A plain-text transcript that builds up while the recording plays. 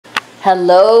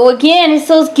Hello again, it's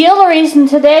those Guillories, and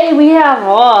today we have,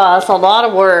 oh, it's a lot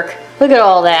of work. Look at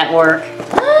all that work.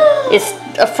 It's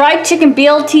a fried chicken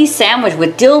BLT sandwich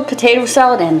with dill potato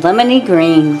salad and lemony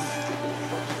greens.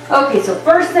 Okay, so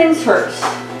first things first.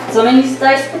 So I'm going to use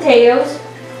diced potatoes.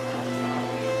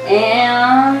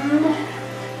 And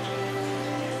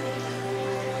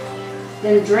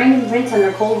then drain and rinse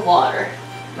under cold water.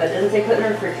 But it doesn't say put in the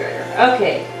refrigerator.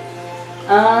 Okay.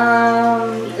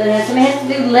 Then somebody has to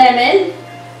do lemon,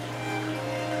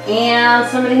 and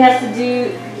somebody has to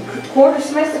do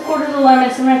somebody has to quarter the lemon,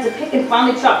 somebody has to pick and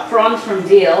finely chop fronds from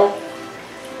dill,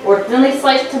 or thinly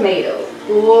sliced tomato,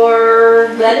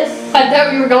 or lettuce. I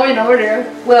thought we were going in order.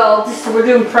 Well, we're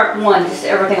doing prep one, just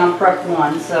everything on prep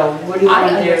one. So what do you want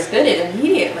to do? I understood it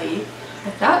immediately.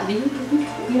 I thought you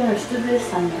understood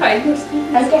this? I understood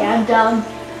this. Okay, I'm done.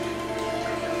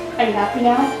 Are you happy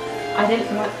now? I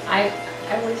didn't want. I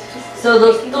was just. So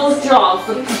those jobs,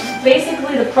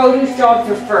 basically the produce jobs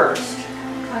are first.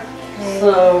 Okay.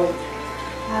 So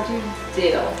How do you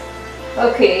dill?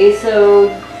 okay, so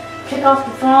pick off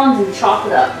the fronds and chop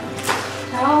it up.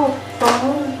 How?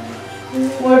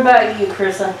 What about you,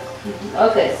 Carissa?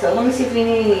 Okay, so let me see if we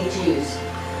need any juice.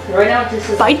 Right now, this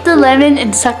is Bite the lemon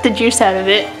and suck the juice out of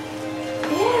it.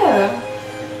 Yeah.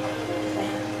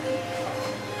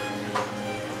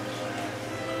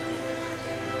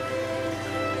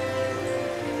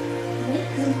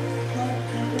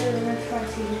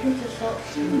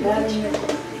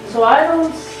 So I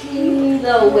don't see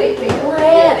the wait.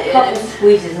 Bread. A couple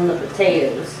squeezes in the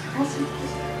potatoes.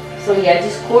 So yeah,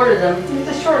 just quarter them. It's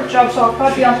a short job, so I'll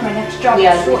probably be on to my next job.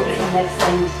 Yeah, the next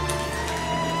thing.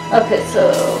 Okay,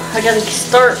 so I gotta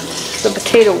start the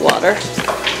potato water.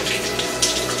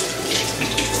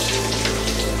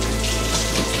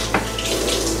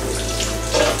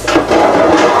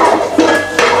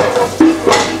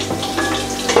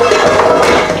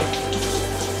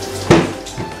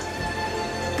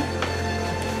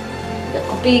 Got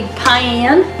a big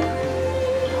pan.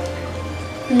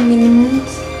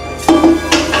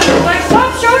 Like,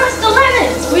 stop showing us the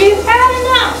lemons! We've had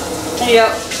enough! Yep.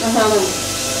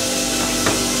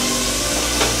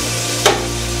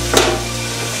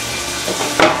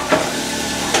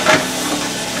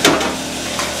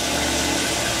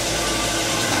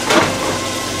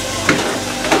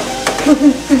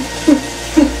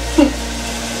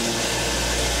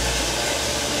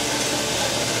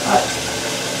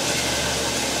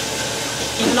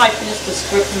 Even though I finished the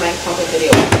script for my public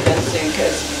video done soon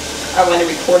because I want to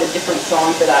record a different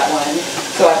song for that one,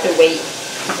 so I have to wait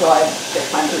until I get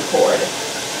time to record.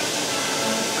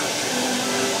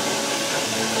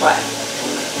 What?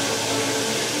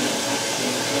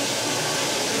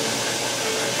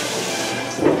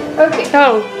 Okay.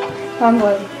 Oh, wrong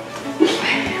way.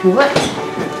 What?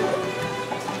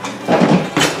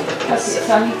 Okay,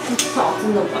 so I need some salt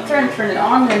in the water and turn it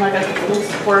on, then I got the little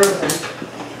squirrels in.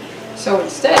 So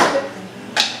instead,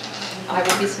 I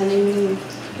will be sending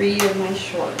 3 of my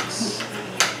shorts.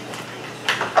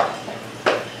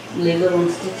 Leave little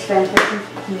stitch fan pictures.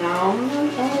 No, I'm not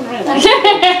alright. Oh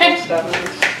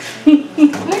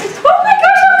my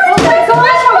gosh,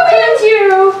 how could you?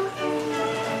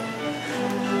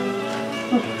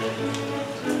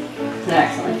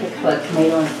 Accidentally pick a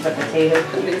tomato instead of potato.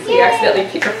 You accidentally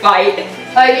pick a fight.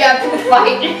 Oh, yeah, pick a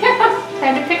fight.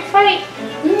 Time to pick a fight.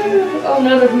 Oh no,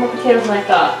 there's more potatoes than I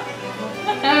thought.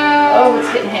 Oh,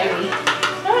 it's getting heavy.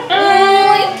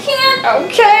 I can't.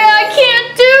 Okay, I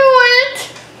can't do it.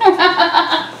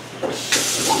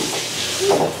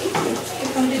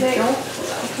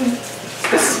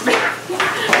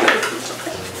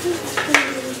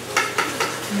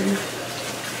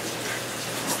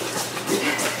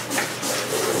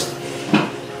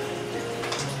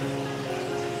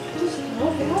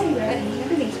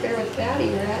 Everything's fair with Daddy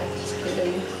Rat. Just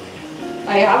kidding. I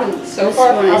haven't so This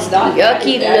far. one is not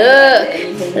yucky had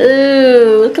look.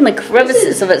 Ooh, look at the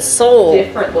crevices of its soul.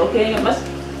 Different looking. It must.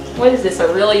 What is this? A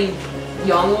really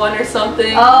young one or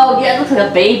something? Oh yeah, it looks like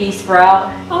a baby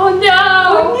sprout. Oh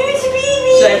no! There's a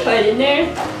baby. Should I put it in there?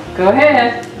 Go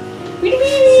ahead.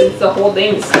 Since the whole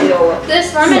thing is still.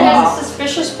 This lemon has a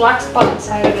suspicious black spot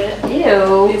inside of it.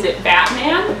 Ew. Is it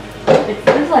Batman? It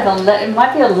looks like it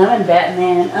might be a lemon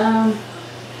Batman.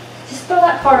 Just throw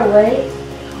that part away.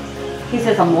 He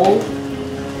says a mold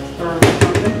or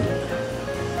something.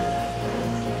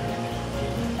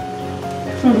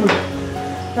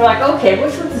 They're like, okay,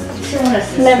 which one's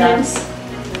this? Lemons.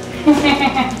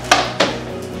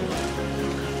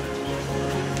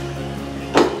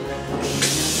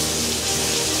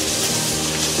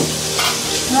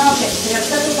 Okay, so you're gonna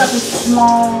cut this up in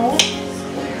small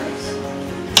squares.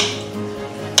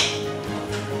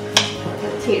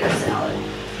 potato salad.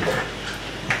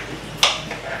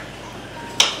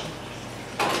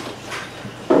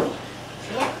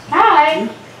 Hi.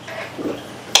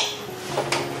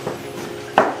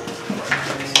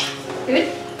 Good?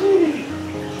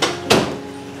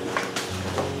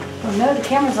 Oh no, the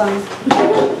camera's on.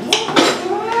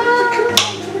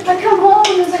 I come home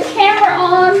and there's a camera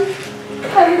on. I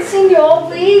haven't seen you all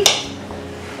week.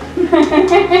 Let's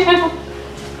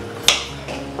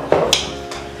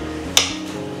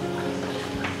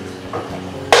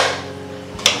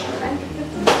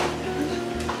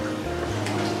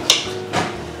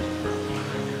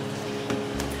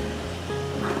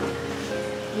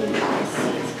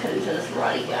cut into this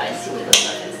rotty guy, see what looks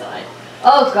like inside.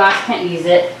 Oh gosh, can't use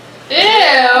it.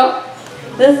 Ew!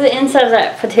 This is the inside of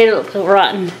that potato that looks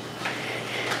rotten.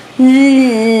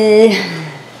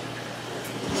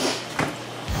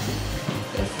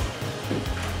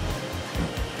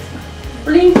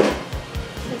 Blink.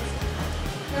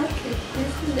 Okay,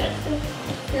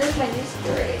 here's my new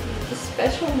story. The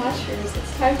special mushrooms.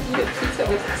 It's time to eat a pizza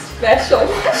with special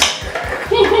mushrooms.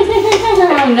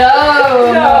 No.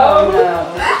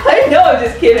 I know I'm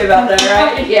just kidding about that,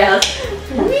 right? Yes.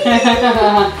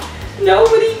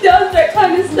 Nobody does that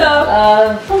kind of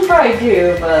stuff. Some probably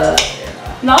do, but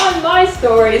Not in my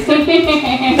stories.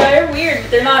 They're weird, but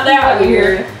they're not that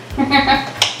weird.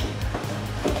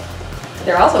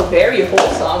 They're also very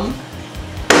wholesome.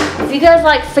 if you guys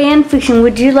like fan fiction,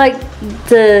 would you like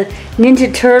the Teenage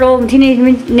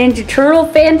Ninja Turtle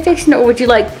fan fiction, or would you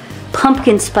like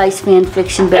pumpkin spice fan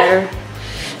fiction better?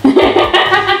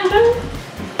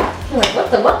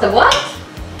 What the?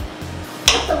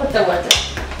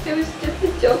 It was just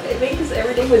a joke I made because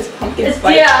everything was pumpkin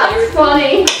spice. Yeah, it's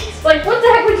funny. It's like, what the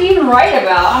heck would you even write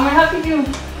about? I mean, how could you?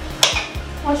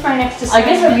 What's my next I assignment?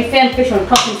 guess it would be fan fiction with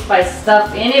pumpkin spice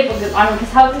stuff in it, because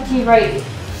how could you write?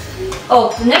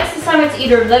 Oh, the next assignment's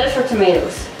either lettuce or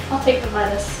tomatoes. I'll take the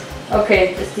lettuce.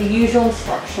 Okay, just the usual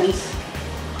instructions.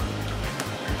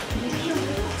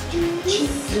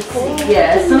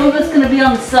 Yeah, some of it's going to be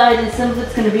on the side and some of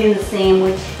it's going to be in the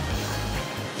sandwich.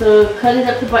 So cut it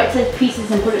up to bite-sized pieces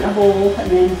and put it in a bowl,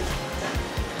 and then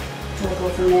we'll go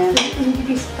from there. Does it need to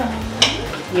be spun?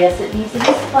 Yes, it needs to be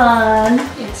spun.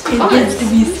 It's It gets to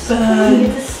be spun. You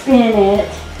get to spin it.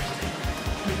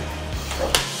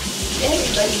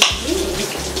 Everybody's eating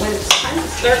when it's time to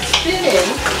start spinning.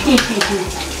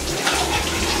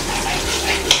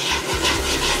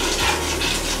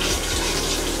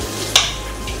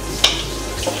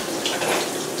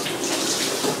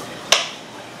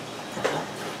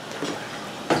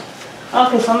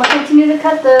 Okay, so I'm going to continue to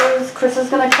cut those. Chris is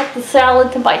going to cut the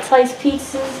salad to bite-sized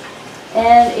pieces.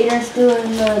 And Adrian's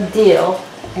doing the dill.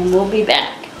 And we'll be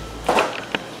back.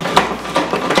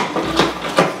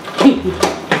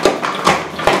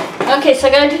 Okay, so I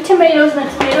got to do tomatoes, and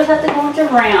the tomatoes have to go into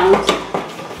rounds.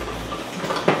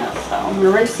 So I'm going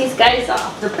to rinse these guys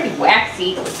off. They're pretty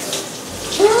waxy.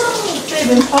 They've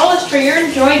been polished for your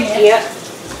enjoyment. Yep.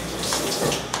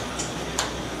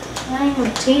 I'm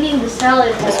retaining the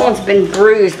salad. This one's been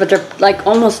bruised, but they're like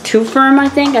almost too firm, I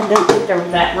think. I don't think they're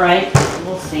that right.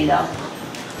 We'll see though.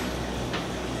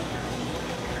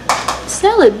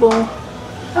 Salad bowl.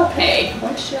 Okay,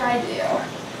 what should I do?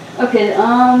 Okay,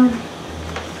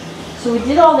 so we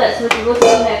did all that, so we can go to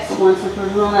the next one since we're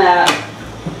doing that.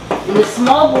 In the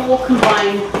small bowl, we'll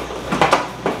combine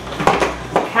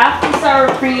half the sour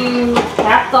cream,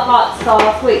 half the hot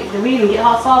sauce. Wait, did we even get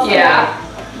hot sauce? Yeah.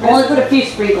 Only put a few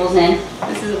sprinkles in.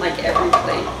 This isn't like every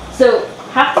plate. So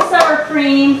half the sour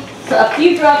cream, so a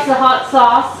few drops of hot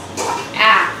sauce,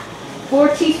 4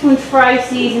 teaspoons fried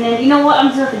seasoning. You know what?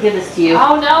 I'm just going to give this to you.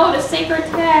 Oh no, the sacred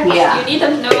text. Yeah. You need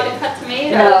them to know how to cut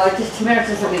tomatoes. No, it's just tomatoes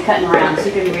just will be cutting around, so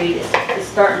you can read it. It's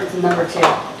starting to number 2.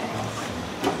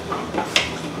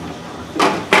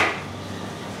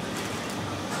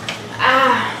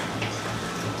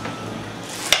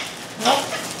 Well,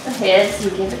 the heads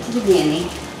and give it to the guinea.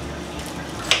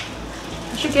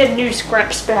 I should get a new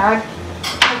scraps bag.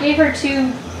 I gave her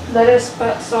 2 lettuce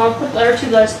butts, so I'll put her 2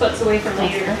 lettuce butts away for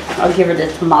later. I'll give her the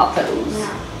tomatoes.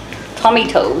 Yeah. Tommy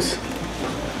toes.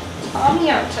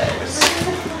 Tomatoes.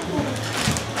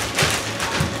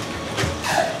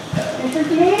 Is it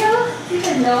tomatoes? She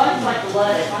said no, I just like the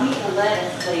lettuce. I'm eating the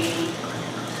lettuce, lady.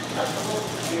 That's the whole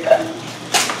secret.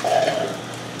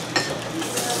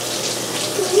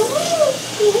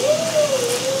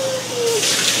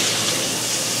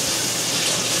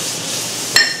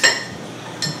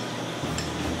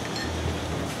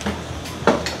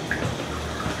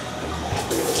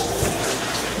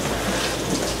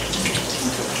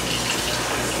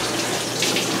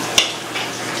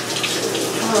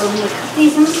 I'm going to cut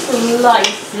these in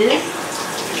slices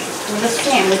for the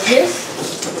sandwiches.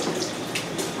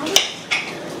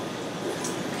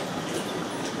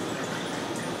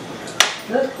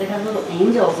 Look, they have little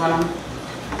angels on them.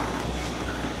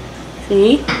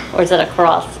 See? Or is that a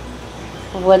cross?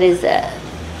 What is that?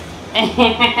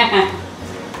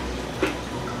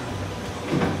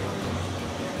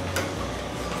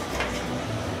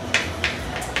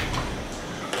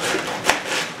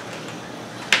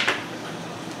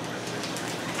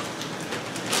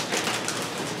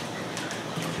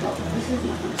 This is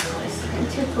not going to slice. I'm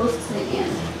too close to the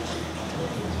end.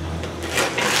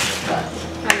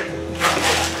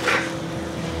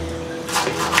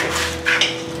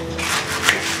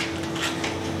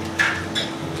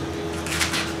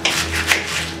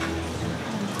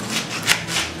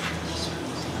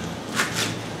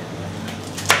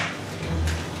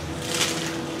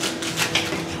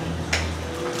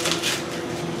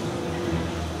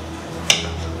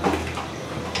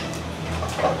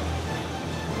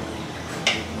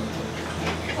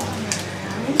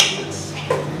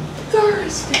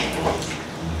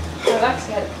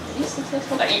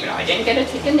 But even though I didn't get to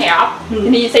take a nap. And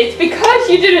then you say it's because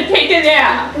you didn't take a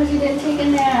nap. because you didn't take a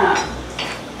nap.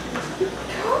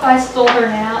 I stole her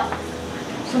nap.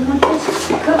 Someone just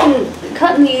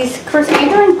cutting these. Carissa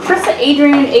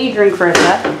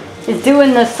is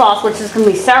doing the sauce, which is going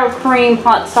to be sour cream,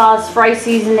 hot sauce, fry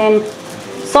seasoning,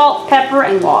 salt, pepper,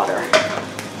 and water.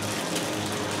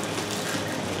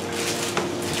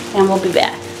 And we'll be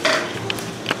back.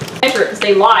 Because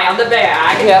they lie on the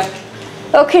bag. Yep.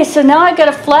 Okay, so now I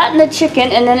gotta flatten the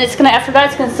chicken, and then it's gonna, after that,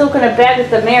 it's gonna soak in a bag with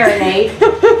the marinade.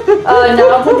 No, I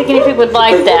don't think the guinea pig would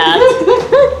like that.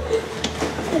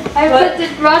 I put the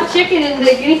raw chicken in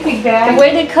the guinea pig bag. The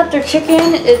way they cut their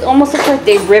chicken, it almost looks like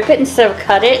they rip it instead of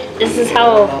cut it. This is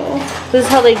how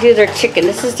they do their chicken.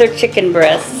 This is their chicken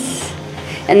breasts,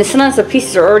 and sometimes the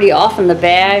pieces are already off in the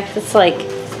bag. It's like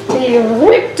they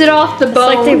ripped it off the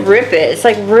bone. It's like they rip it. It's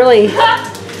like really.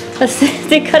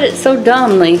 They cut it so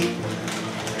dumbly.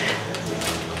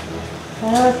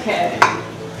 Okay.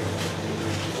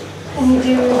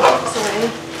 Sorry.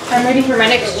 I'm ready for my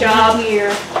next job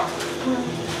here.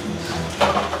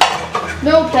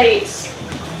 No plates.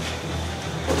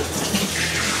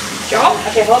 Job?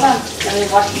 Okay, hold on. Let me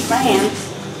wash my hands.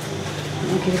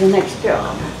 I'll give you the next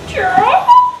job. Job?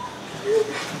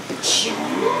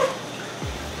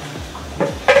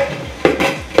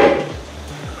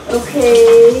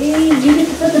 Okay, you get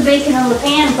to put the bacon on the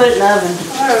pan and put it in the oven.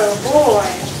 Oh boy.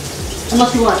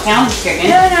 Unless you want to pound the chicken.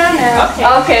 No.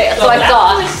 Okay, so I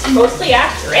thought. It's mostly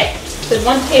accurate. There's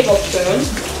 1 tablespoon.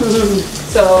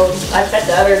 So I bet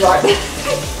the others are.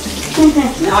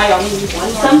 Now I only use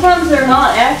 1 more. Sometimes they're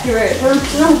not accurate.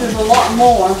 Sometimes there's a lot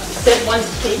more. It said 1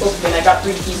 tablespoon. I got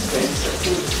 3 teaspoons.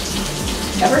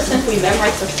 Ever since we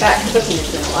memorized the fact, cooking has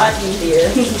been a lot easier.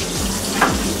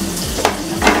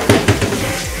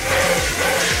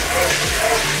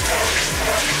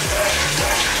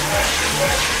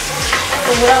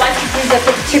 So what I like to do is I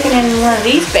put the chicken in one of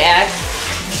these bags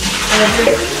and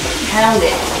then pound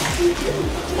it.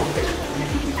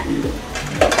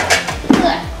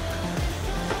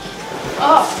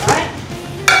 Oh, right.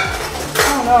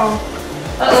 Oh no.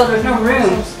 Uh-oh, there's no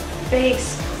room.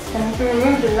 Space. And I have to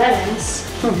remove the lemons.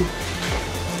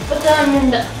 Put them in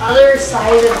the other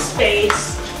side of the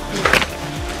space.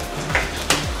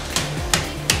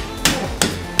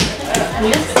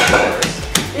 And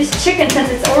this chicken, since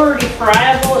it's already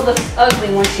friable, it looks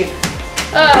ugly once you.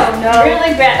 Oh no.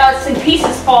 Really bad. Some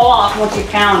pieces fall off once you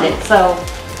pound it. So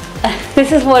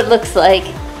this is what it looks like.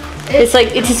 It's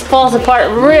like it just falls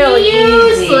apart really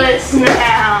easy. Useless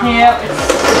now. Yeah,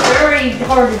 it's very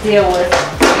hard to deal with.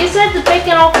 You said the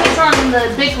bacon all fits on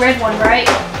the big red one, right?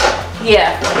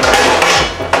 Yeah.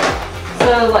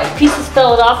 So like pieces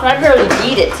fell off, and I barely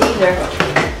beat it either.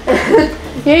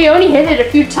 Yeah, you only hit it a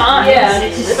few times. Yeah, and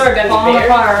it just started falling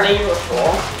apart.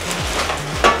 Flavorful.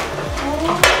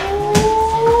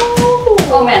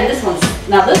 Oh man, this one's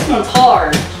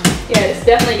hard. Yeah, it's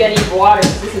definitely gonna need water.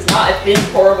 This is not a thin,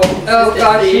 horrible consistency. Oh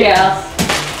gosh,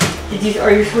 yes.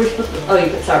 Are you supposed to? Oh, you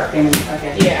put sour cream in.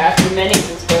 Okay. Yeah, the minis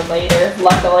is for later.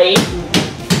 Luckily.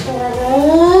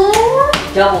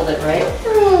 Doubled it, right?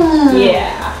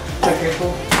 Yeah. So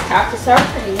careful. Half the sour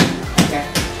cream. Okay.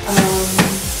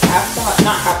 Half the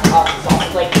not half the hot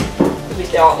sauce. Like we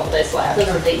still all of this left. So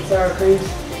there's 8 sour creams.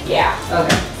 Yeah.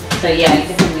 Okay. So yeah, you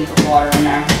definitely put water in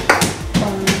there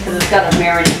because it's got to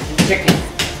marinate the chicken.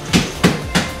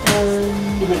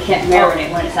 And it can't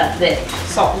marinate when it's that thick.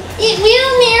 Salt. It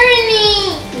will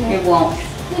marinate. It won't.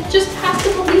 It just has to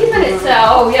believe in itself.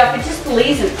 Oh yeah, if it just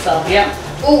believes in itself, yep.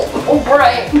 Oh,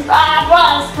 spray.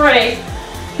 Spray.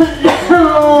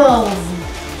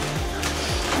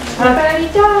 Everybody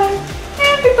die.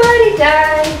 Everybody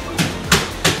die.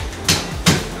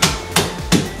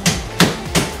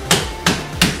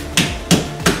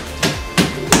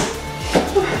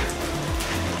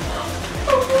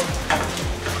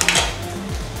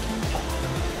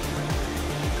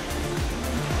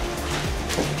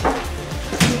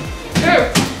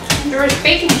 There was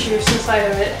bacon juice inside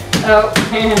of it. Oh.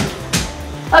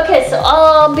 Okay, so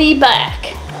I'll be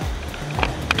back.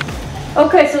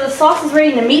 Okay, so the sauce is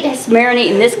ready and the meat has to marinate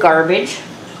in this garbage.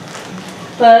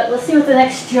 But let's see what the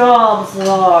next jobs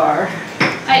are.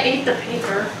 I ate the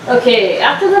paper. Okay,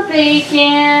 after the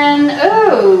bacon.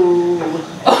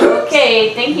 Oh.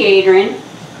 Okay, thank you, Adrian.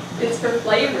 It's for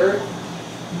flavor.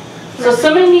 So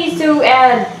somebody needs to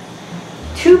add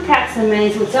 2 packs of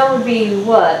mayonnaise, which that would be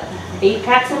what? 8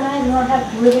 packs of mayonnaise? You don't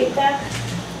have to live 8 packs?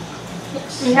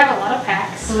 We have a lot of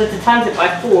packs. So at the times it by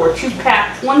 4. 2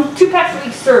 packs. 2 packs for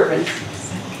each serving.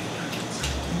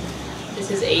 This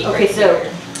is 8. Okay, right so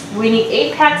here. we need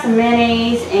 8 packs of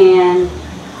mayonnaise and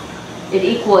it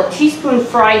equal a teaspoon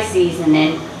fry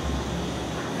seasoning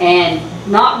and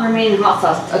not remaining hot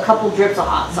sauce, a couple drips of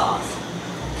hot sauce.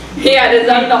 Yeah, does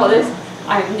that all this?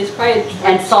 I can just probably.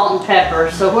 And salt and pepper.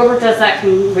 So whoever does that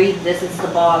can read this. It's the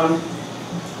bottom.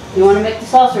 You want to make the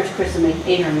sauce or is Chris and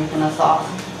Adrian making the sauce?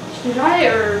 Should I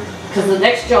or? Because the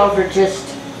next jobs are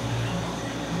just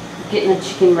getting the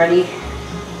chicken ready.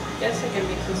 Guess I can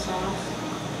make the sauce.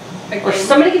 Or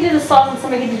somebody can do the sauce and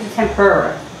somebody can do the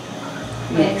tempura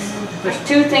mix. There's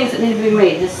 2 things that need to be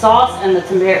made. The sauce and the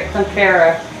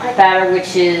tempura batter,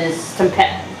 which is the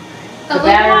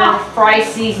batter, fry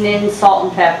seasoning, salt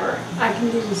and pepper. I can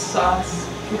do the sauce.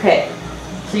 Okay.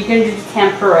 So you're going to do the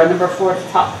tempura, number 4 at the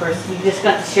top first. You just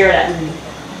got to share that and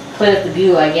play with the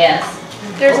goo, I guess.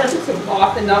 There's a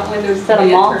moth and not one of those that a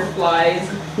moth? lantern flies.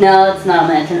 No, it's not a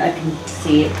lantern. I can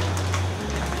see it.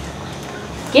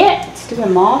 Get stupid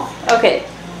moth. Okay,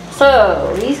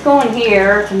 so he's going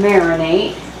here to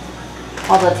marinate.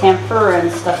 All the tempura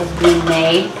and stuff is being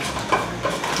made.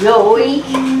 Yoink.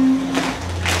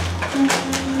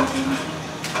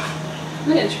 I'm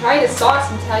gonna try the sauce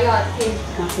and tell you how it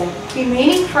tastes. Okay.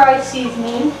 Remaining fry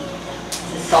seasoning.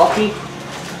 Is it salty?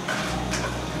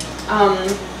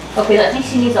 Okay, I think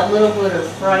she needs a little bit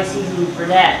of fry seasoning for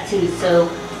that too. So,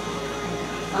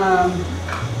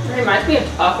 It reminds me of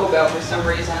Taco Bell for some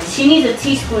reason. she needs a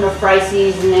teaspoon of fry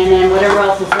seasoning and whatever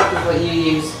else is left is what you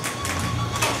use.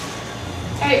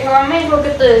 Alright, well I may as well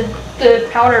get the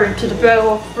powder into the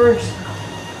bowl first.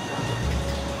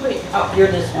 Wait, oh, You're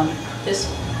this one. this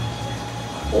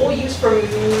whole use for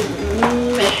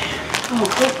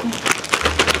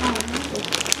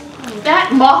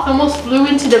That moth almost flew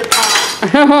into the pot.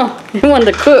 You wanted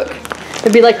to cook.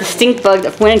 It'd be like the stink bug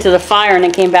that went into the fire and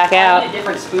then came back I out. need a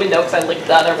different spoon though because I licked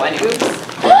the other one. Oops.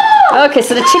 Okay,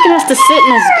 so the chicken has to sit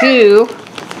in this goo.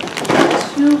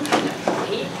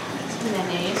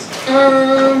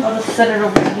 I'll just set it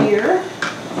over here.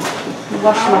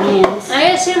 Wash my hands. I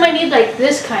assume I need like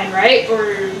this kind, right?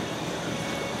 Or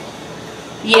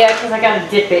Yeah, because I gotta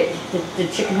dip it. The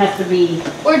chicken has to be.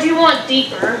 or do you want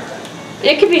deeper?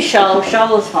 It could be shallow.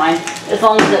 Shallow is fine. As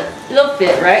long as it'll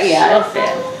fit, right? Yeah, it'll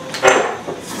fit.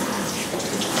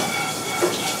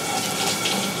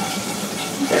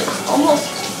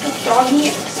 Almost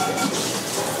doggy.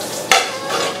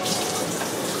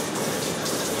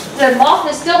 The moth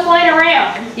is still flying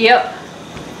around. Yep.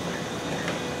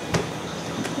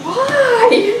 Why?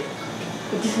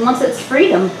 It just wants its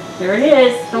freedom. There it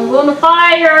is. Don't go in the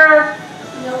fire.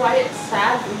 You know why it's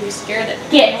sad when you're scared at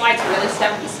Get. You know why it's really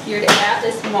sad when you're scared at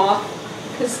this moth?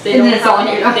 Because they And don't it's have on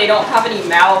any, you. they don't have any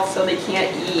mouths, so they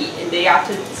can't eat, and they have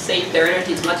to save their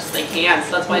energy as much as they can.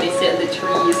 So that's why they sit in the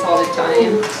trees all the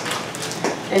time,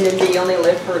 and then they only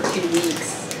live for 2 weeks.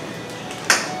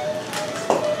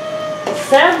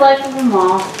 Sad life of a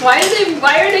moth. Why are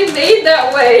they made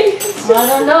that way? I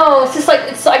don't know. It's just like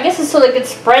I guess it's so they could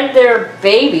spread their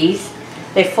babies.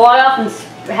 They fly off and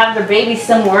have their babies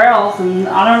somewhere else, and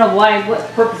I don't know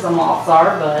what purpose the moths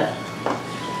are, but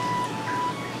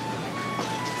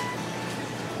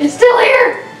It's still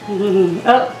here.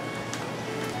 oh.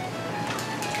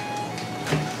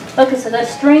 Okay, so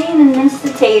let's strain and mince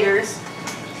the taters.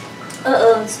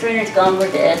 The strainer's gone. We're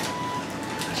dead.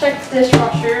 Check the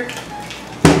dishwasher.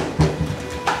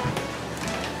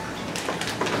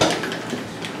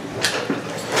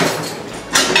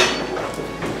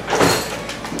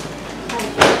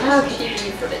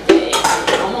 TV for the day.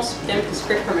 I almost finished the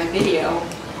script for my video.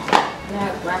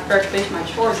 Yeah, after I finish my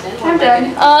chores, then I'm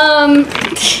done.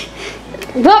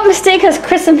 What mistake has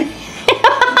Chris made?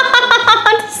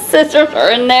 scissors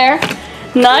are in there.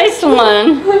 Nice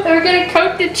one. We're gonna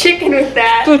coat the chicken with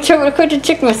that. We'll cook the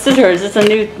chicken with scissors. It's a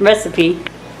new recipe.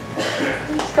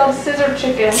 It's called scissor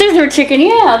chicken. Scissor chicken,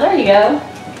 yeah, there you go.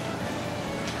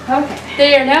 Okay.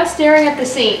 They are now staring at the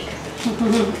sink.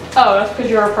 Oh, that's because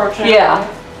you're approaching it. Yeah,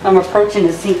 I'm approaching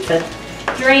the sink to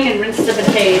drain and rinse the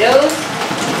potatoes.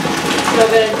 So I'm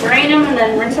going to drain them and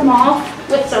then rinse them off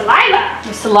With saliva.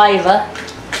 with saliva.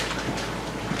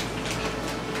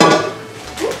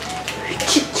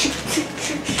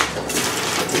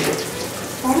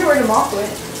 I wonder where the mop went.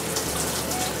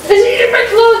 It's in my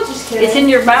clothes. Just kidding. It's in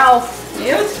your mouth.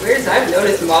 You know what's weird is I've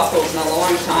noticed mothballs in a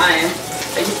long time.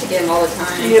 I used to get them all the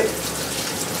time. Yep.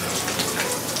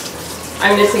 I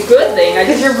mean, it's a good thing. I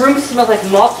Because just your room smells like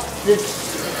moth.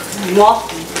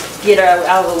 Moth, get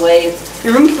out of the way.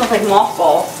 Your room smells like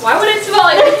mothballs. Why would it smell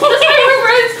like? Does my room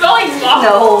really smell like mothballs?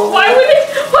 No. Why would it?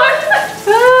 Why?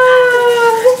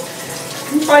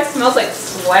 It probably smells like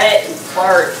sweat and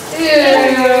farts. Ew.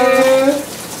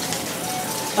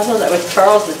 I thought that was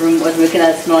Charles's room was making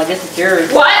that smell. I guess it's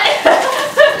yours. What?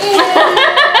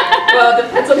 Well, it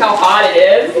depends on how hot it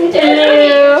is. It's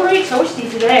pretty toasty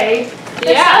today. It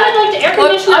Yeah. sounded like the air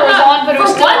conditioner was on, but it was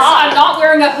For still once, hot. I'm not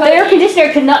wearing a The air hoodie.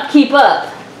 conditioner could not keep up.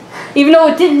 Even though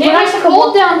it didn't. It when I was took a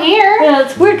cold down here. Yeah,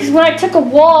 it's weird because when I took a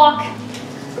walk,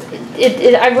 it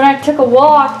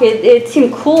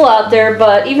seemed cool out there,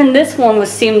 but even this one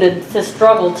seemed to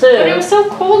struggle too. But it was so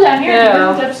cold down here. Yeah.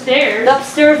 We moved upstairs. The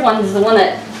upstairs one is the one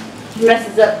that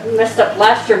messed up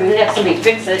last year. We had to have somebody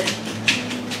fix it.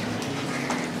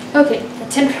 Okay, the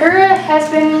tempura has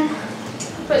been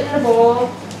put in the bowl.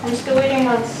 I'm still waiting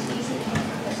on seasoning.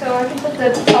 So I can put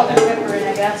the salt and pepper in,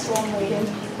 I guess, while I'm waiting.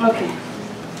 Okay.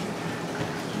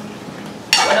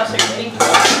 What else are you waiting for?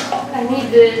 I need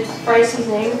the fry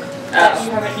seasoning that you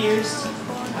haven't used.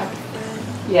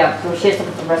 Yeah, so she has to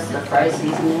put the rest of the fry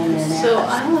seasoning in there. So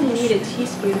I only need a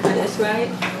teaspoon for this, right?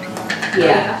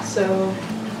 Yeah. So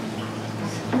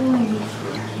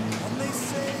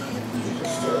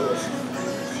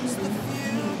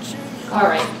all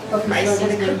right. Okay, so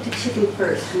we're gonna cook the chicken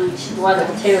first while the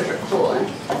potatoes are cooling.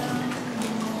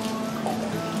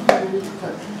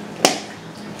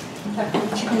 After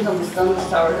the chicken's almost done, the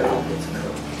sourdough gets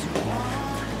cooked.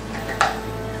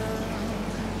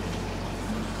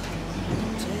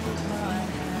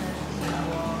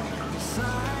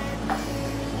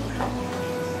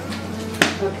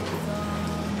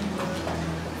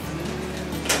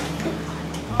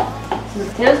 So the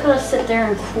potatoes gonna sit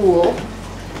there and cool.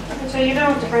 Okay, so you're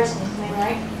done with the fry seasoning,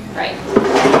 right?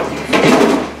 Right.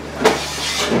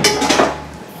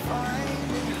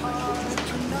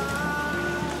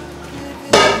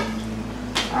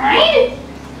 Alright.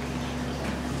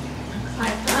 I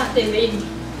thought they made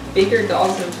bigger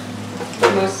dolls of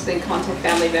most of the contact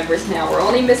family members now. We're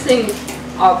only missing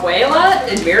Abuela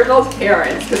and Mirabelle's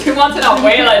parents. Because who wants an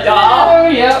Abuela doll? Oh,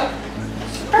 yep.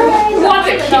 Who wants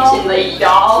a kitchen lady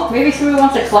doll? Maybe somebody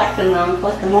wants to collect them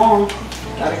all.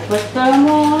 Gotta collect them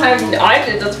all. I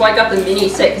did. That's why I got the mini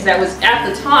set because that was at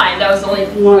the time that was the only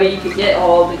way you could get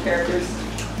all of the characters.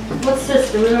 What's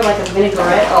this? Do we know like a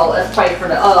vinaigrette? Oh, that's probably for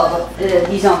the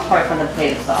Dijon, probably for the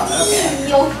potato sauce. Okay.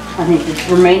 I think the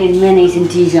remaining minis in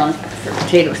Dijon for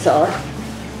potato sauce.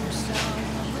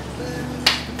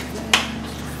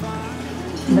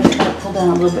 But you gotta pull down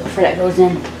a little bit before that goes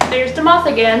in. There's the moth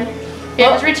again. It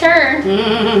was returned.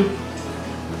 Mm-hmm.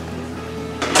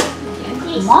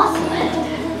 Mothman.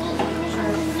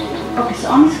 Okay, so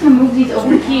I'm just gonna move these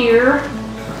over here.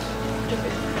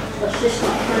 Let's just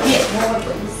not forget when we're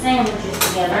putting the sandwiches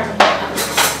together.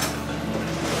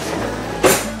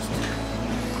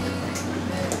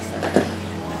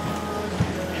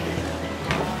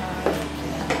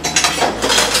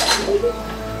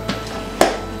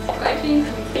 I think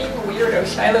weirdo.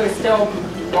 Shiloh is still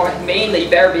mainly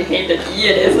better behaved than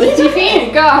Ian is. What do you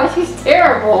mean? Gosh, he's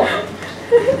terrible.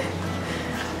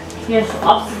 He has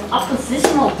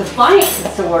oppositional defiance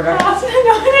disorder.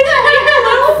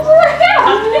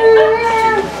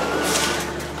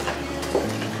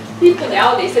 People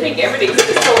nowadays, I think everything's a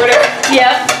disorder.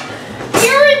 Yep.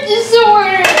 You're a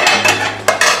disorder.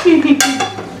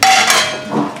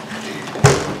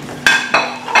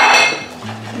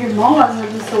 Your mom has a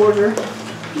disorder.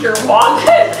 Your mom.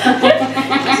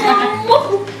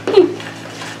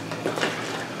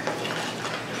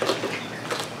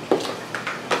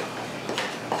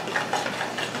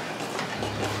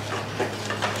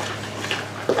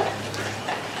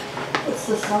 What's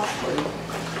the sauce for you?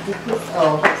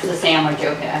 Oh, it's the sandwich,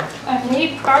 okay. I've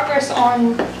made progress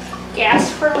on gas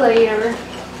for later.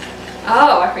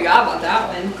 Oh, I forgot about that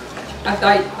one. I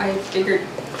thought I figured.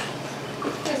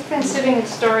 It's been been sitting in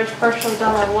storage partially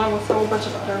done along with a whole bunch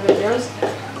of other videos.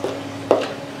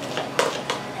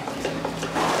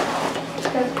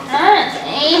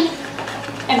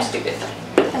 I'm stupid.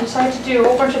 I decided to do a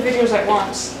whole bunch of videos at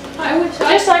once.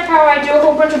 Just like how I do a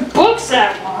whole bunch of books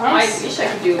at once. I wish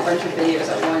I could do a bunch of videos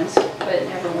at once, but it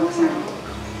never works out.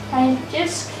 I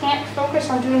just can't focus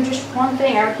on doing just one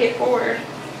thing. I would get bored.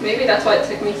 Maybe that's why it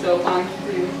took me so long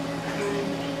to do.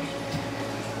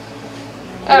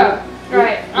 Oh,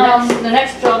 right. The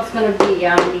next job's gonna be,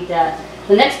 I don't need that.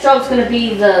 The next job's gonna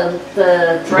be the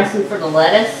dressing for the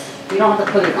lettuce. You don't have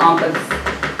to put it on, but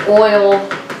it's oil,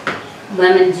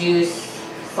 lemon juice,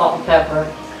 salt and pepper.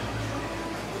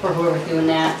 For whoever's doing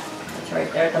that. It's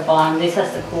right there at the bottom. This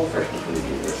has to cool first before we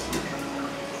do this.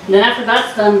 And then after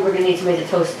that's done, we're gonna need somebody to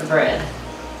toast the bread.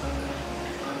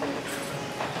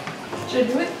 Should I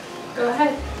do it? Go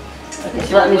ahead. Okay,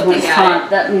 so that means when it's time.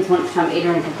 That means when it's time,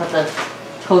 Adrian can put the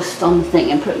toast on the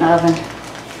thing and put it in the oven.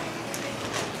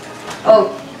 Oh,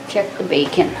 check the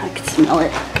bacon. I can smell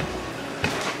it.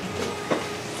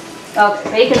 Okay,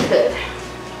 bacon's good.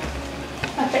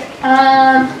 Okay.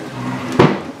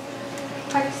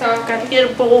 So I've got to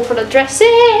get a bowl for the dressing.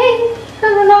 Because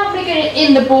we're not making it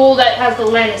in the bowl that has the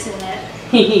lettuce in it.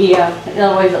 Yeah,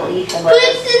 otherwise it'll eat the Put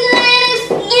lettuce. the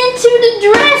lettuce into the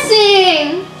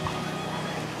dressing.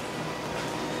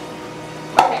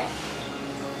 Okay.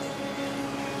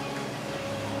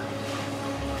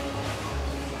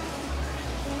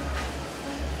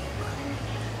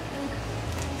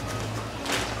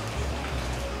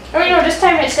 Oh, you know, this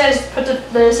time it says put the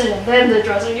lettuce in and then the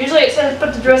dressing. Usually it says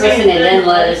put the dressing in and then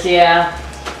lettuce, yeah.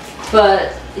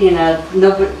 But, you know,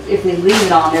 nobody, if we leave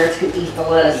it on there, it's going to eat the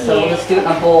lettuce. So we'll just do it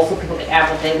in a bowl so people can add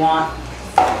what they want.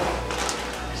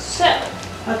 So,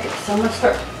 okay, so I'm going to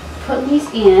start putting these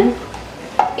in.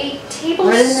 8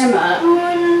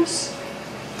 tablespoons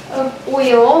of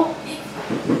oil.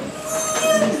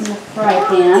 Using the fry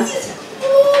pan.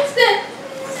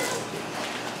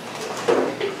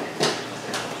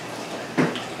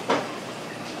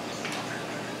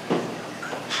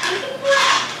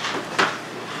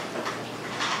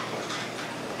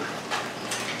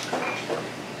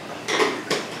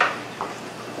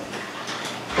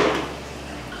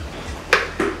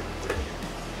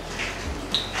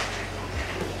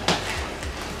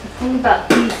 The thing about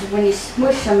these is when you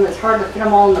smush them, it's hard to fit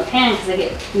them all in the pan because they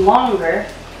get longer.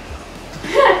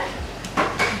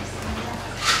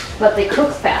 But they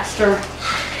cook faster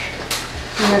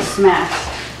when they're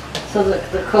smashed, so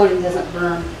that the coating doesn't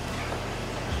burn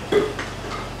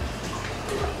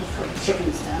before the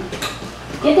chicken's done.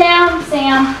 Get down,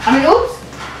 Sam. Oops.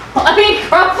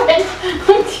 Crawford.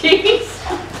 Oh, jeez.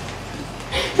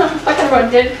 I'm talking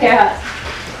about dead cat.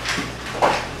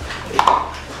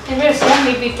 And there's some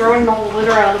he'd be throwing all the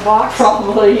litter out of the box.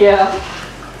 Probably, yeah.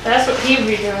 That's what he'd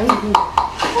be doing.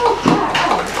 Oh, God, I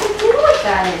don't do like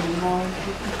that anymore.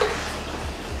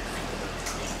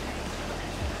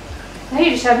 Now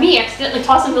you just have me accidentally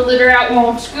tossing the litter out while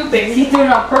I'm scooping. He's doing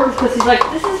it on purpose because he's like,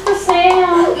 this is for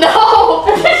Sam. No!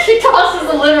 She tosses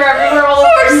the litter everywhere all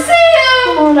For over.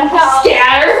 Sam! Oh, the house.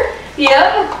 Scatter!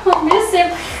 Yep. I miss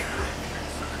him.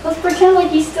 Let's pretend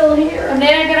like he's still here. And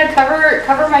then I'm gonna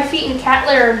cover my feet in cat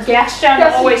litter and dash down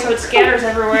the hallway so it scatters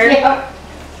everywhere. Yep.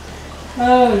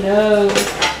 Oh no.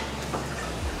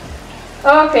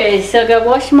 Okay, so I gotta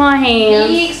wash my hands.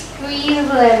 Big squeeze of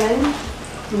lemon.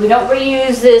 We don't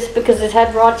reuse this because it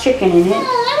had raw chicken in it. Oh, I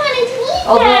wanted to eat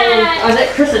Although that. I let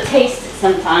Krista taste it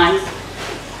sometimes.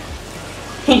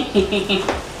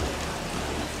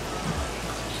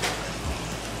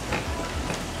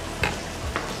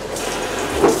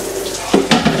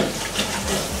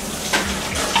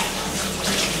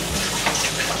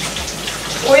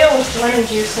 Oil with lemon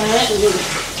juice in it.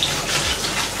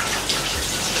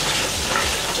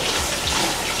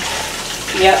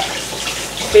 Yep.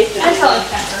 Basically. And salt and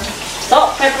pepper.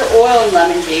 Salt, pepper, oil, and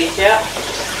lemon juice, yep.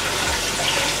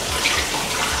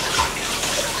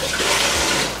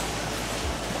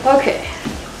 Okay.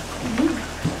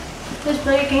 Let's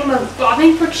play a game of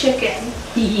bobbing for chicken.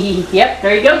 Yep,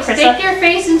 there you go, Krista. Stick your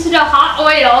face into the hot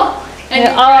oil. And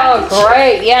Yeah, oh,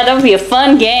 great. Yeah, that would be a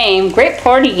fun game. Great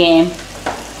party game.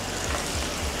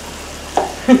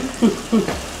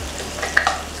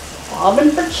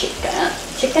 Bobbing for chicken.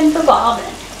 Chicken for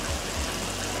bobbing.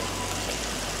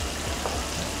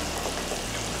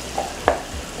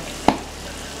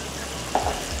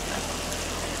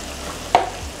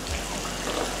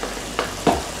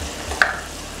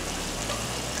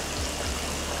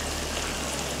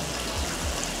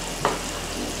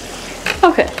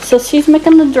 Okay, so she's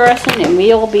making the dressing and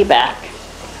we'll be back.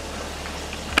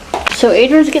 So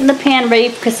Adrian's getting the pan ready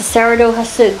because the sourdough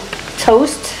has to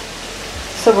toast.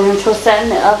 So we're gonna toast that in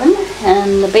the oven,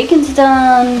 and the bacon's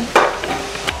done.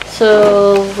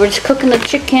 So we're just cooking the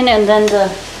chicken, and then the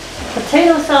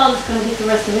potato salad is gonna get the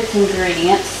rest of its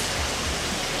ingredients.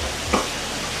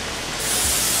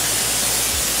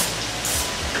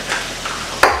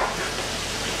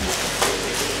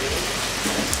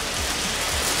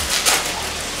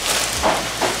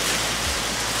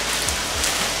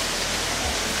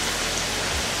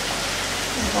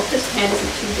 I hope this pan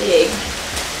isn't too big.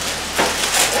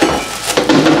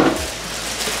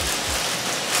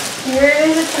 Here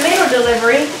is a tomato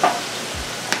delivery.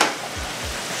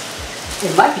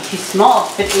 It might be too small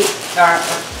to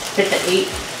fit the 8.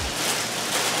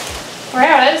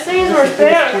 Wow, those things were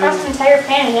spread out across the entire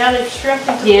pan, and now they've shrunk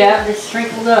into Yeah, they're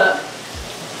shrinkled up.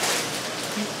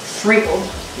 Shrinkled.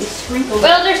 It's shrinkled.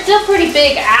 Well, they're still pretty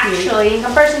big, actually, in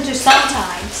comparison to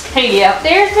sometimes. Hey, yeah.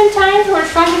 There's been times where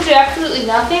it's shrunk into absolutely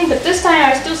nothing, but this time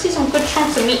I still see some good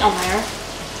chunks of meat on there.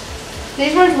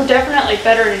 These ones were definitely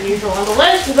better than usual, and the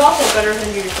lettuce was also better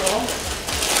than usual.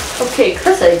 Okay,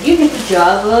 Krista, you get the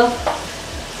job of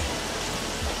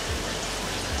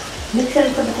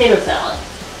mixing the potato salad.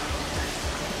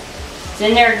 It's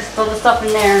in there, just throw the stuff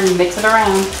in there and mix it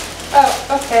around.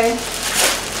 Oh, okay.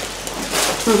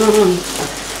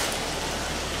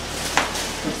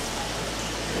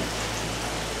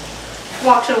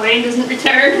 Walks away and doesn't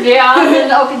return. Yeah, and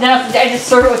then, okay, then I just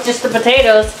serve it with just the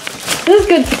potatoes. This is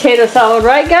good potato salad,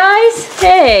 right, guys?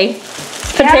 Hey,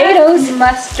 potatoes. That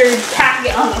mustard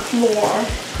packet on the floor.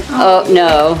 Oh,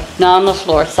 no, not on the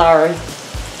floor, sorry.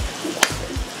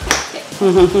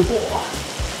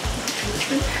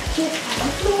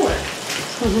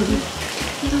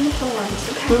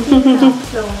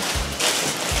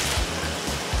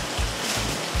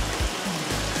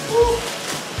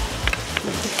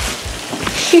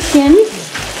 Chicken.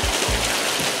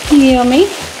 Yummy.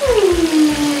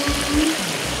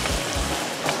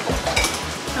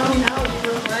 Oh no,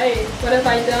 you're right. What have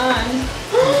I done?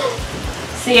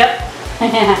 See ya.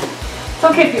 It's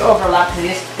okay if you overlap because you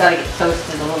just gotta get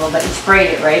toasted a little bit. You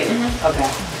sprayed it, right? Mm-hmm. Okay.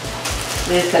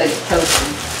 We just gotta get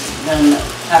toasted. Then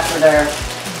after there,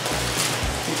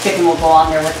 the chicken will go on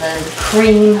there with the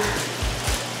cream.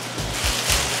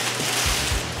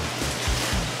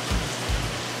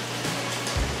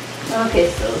 Okay,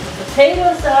 so the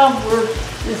potato salad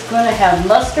is going to have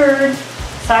mustard,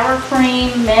 sour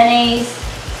cream, mayonnaise,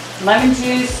 lemon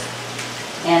juice,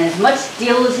 and as much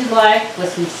dill as you like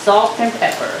with some salt and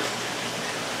pepper.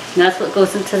 And that's what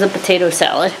goes into the potato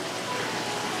salad.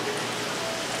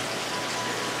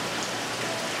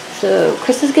 So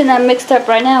Chris is getting that mixed up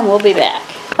right now and we'll be back.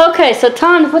 Okay, so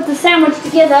time to put the sandwich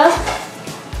together.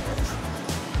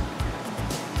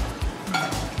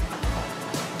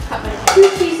 Cut my 2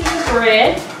 pieces of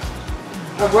bread,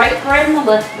 a right bread and a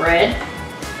left bread.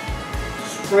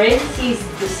 Spread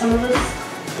some of this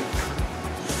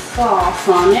sauce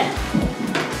on it.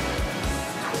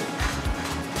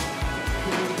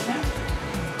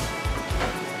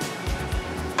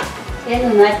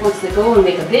 And the knife wants to go and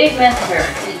make a big mess of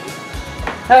everything.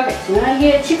 Okay, so now you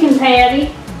get a chicken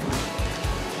patty.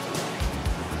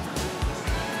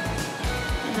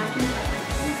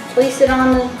 Place it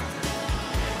on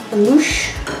the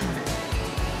mousse.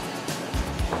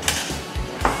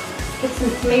 Get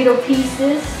some tomato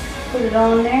pieces, put it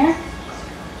on there.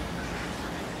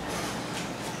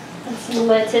 And some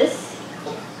lettuce,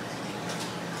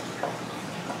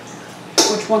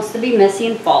 which wants to be messy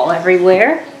and fall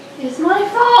everywhere. It's my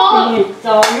fault. It's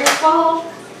all your fault.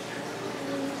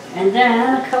 And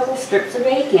then a couple strips of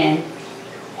bacon.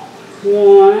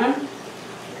 1,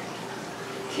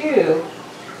 2.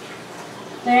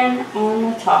 Then on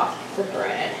the top, the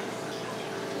bread.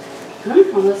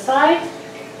 On the side,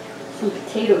 some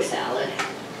potato salad.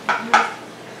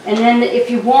 And then if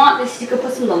you want this, you could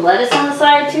put some of the lettuce on the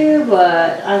side too,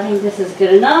 but I think this is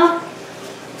good enough.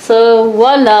 So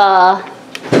voila.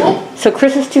 So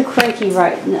Chris is too cranky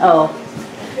right now.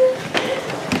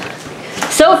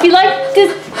 So if you like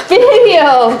this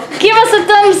video, give us a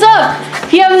thumbs up.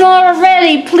 If you haven't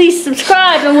already, please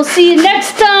subscribe and we'll see you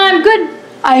next time. Good.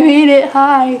 I made it.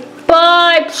 Hi.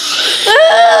 Bye.